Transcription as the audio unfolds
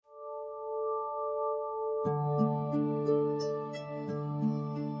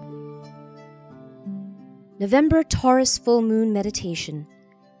November Taurus Full Moon Meditation,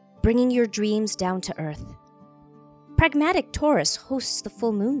 bringing your dreams down to earth. Pragmatic Taurus hosts the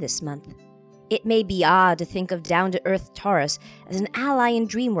full moon this month. It may be odd to think of down-to-earth Taurus as an ally in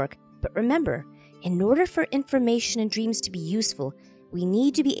dream work, but remember, in order for information and dreams to be useful, we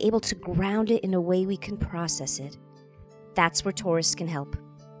need to be able to ground it in a way we can process it. That's where Taurus can help.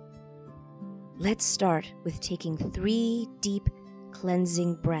 Let's start with taking 3 deep,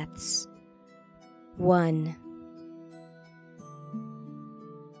 cleansing breaths. 1,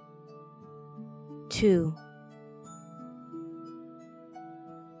 2,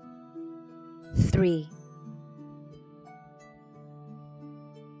 3.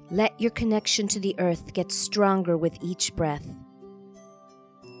 Let your connection to the earth get stronger with each breath.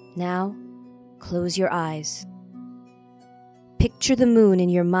 Now, close your eyes. Picture the moon in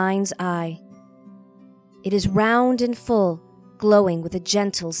your mind's eye. It is round and full, glowing with a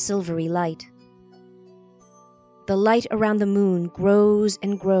gentle silvery light. The light around the moon grows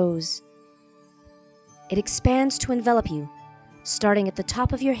and grows. It expands to envelop you, starting at the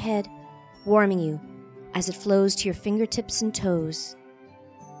top of your head, warming you as it flows to your fingertips and toes.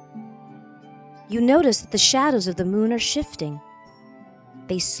 You notice that the shadows of the moon are shifting.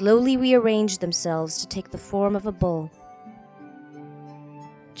 They slowly rearrange themselves to take the form of a bull.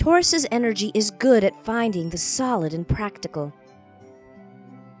 Taurus's energy is good at finding the solid and practical.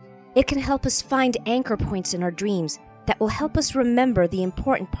 It can help us find anchor points in our dreams that will help us remember the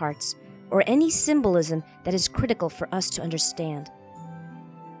important parts or any symbolism that is critical for us to understand.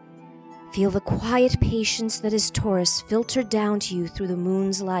 Feel the quiet patience that is Taurus filter down to you through the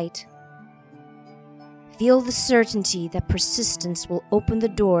moon's light. Feel the certainty that persistence will open the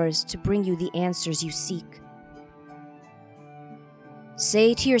doors to bring you the answers you seek.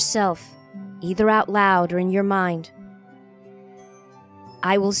 Say to yourself, either out loud or in your mind,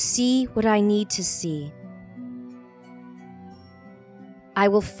 I will see what I need to see. I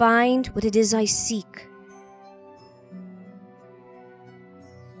will find what it is I seek.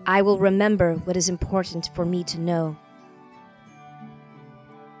 I will remember what is important for me to know.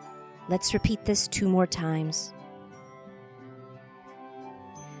 Let's repeat this 2 more times.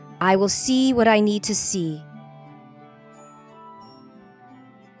 I will see what I need to see.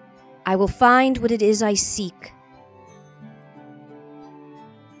 I will find what it is I seek.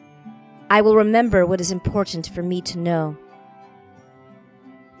 I will remember what is important for me to know.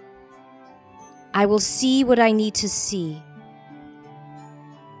 I will see what I need to see.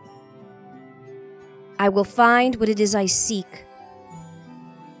 I will find what it is I seek.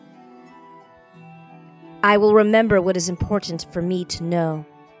 I will remember what is important for me to know.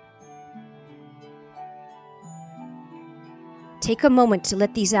 Take a moment to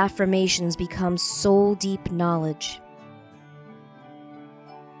let these affirmations become soul-deep knowledge.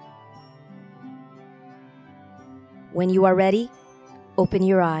 When you are ready, open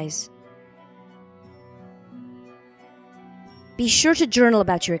your eyes. Be sure to journal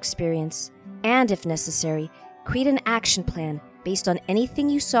about your experience, and if necessary, create an action plan based on anything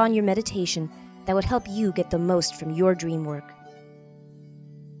you saw in your meditation that would help you get the most from your dream work.